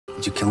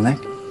Did you kill Nick?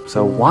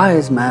 So why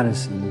is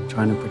Madison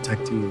trying to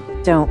protect you?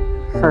 Don't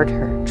hurt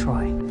her,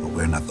 Troy. But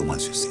we're not the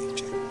ones who see it,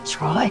 Jane.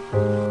 Troy?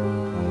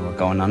 When we're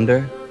going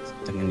under,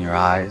 something in your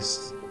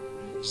eyes,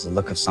 just the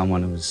look of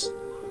someone who's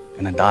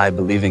gonna die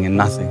believing in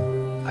nothing.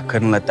 I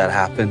couldn't let that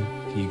happen.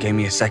 You gave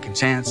me a second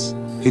chance.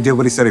 He did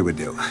what he said he would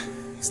do.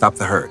 He stopped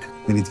the herd.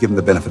 We need to give him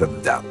the benefit of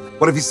the doubt.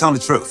 What if he's telling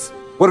the truth?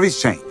 What if he's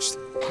changed?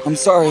 I'm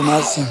sorry,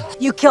 Madison.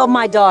 You killed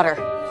my daughter.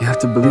 You have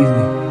to believe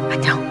me. I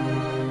don't.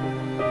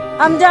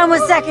 I'm done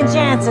with second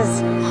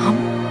chances. Mom?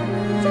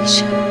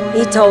 Alicia.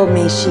 He told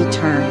me she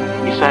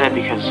turned. He said it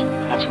because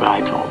that's what I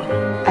told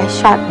him. I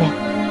shot Nick.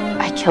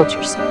 I killed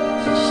your son.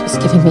 She's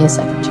giving me a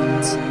second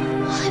chance.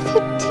 Well, if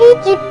you did,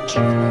 you'd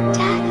give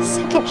Dad a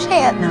second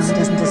chance. No, he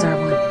doesn't deserve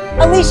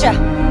one.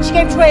 Alicia! She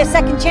gave Troy a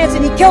second chance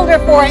and he killed her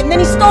for it, and then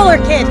he stole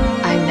her kid!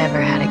 I never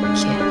had a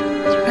kid.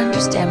 I don't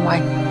understand why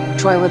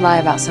Troy would lie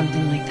about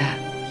something like that.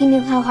 He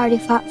knew how hard he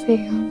fought for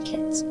your own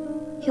kids.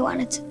 He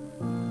wanted to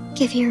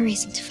give you a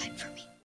reason to fight.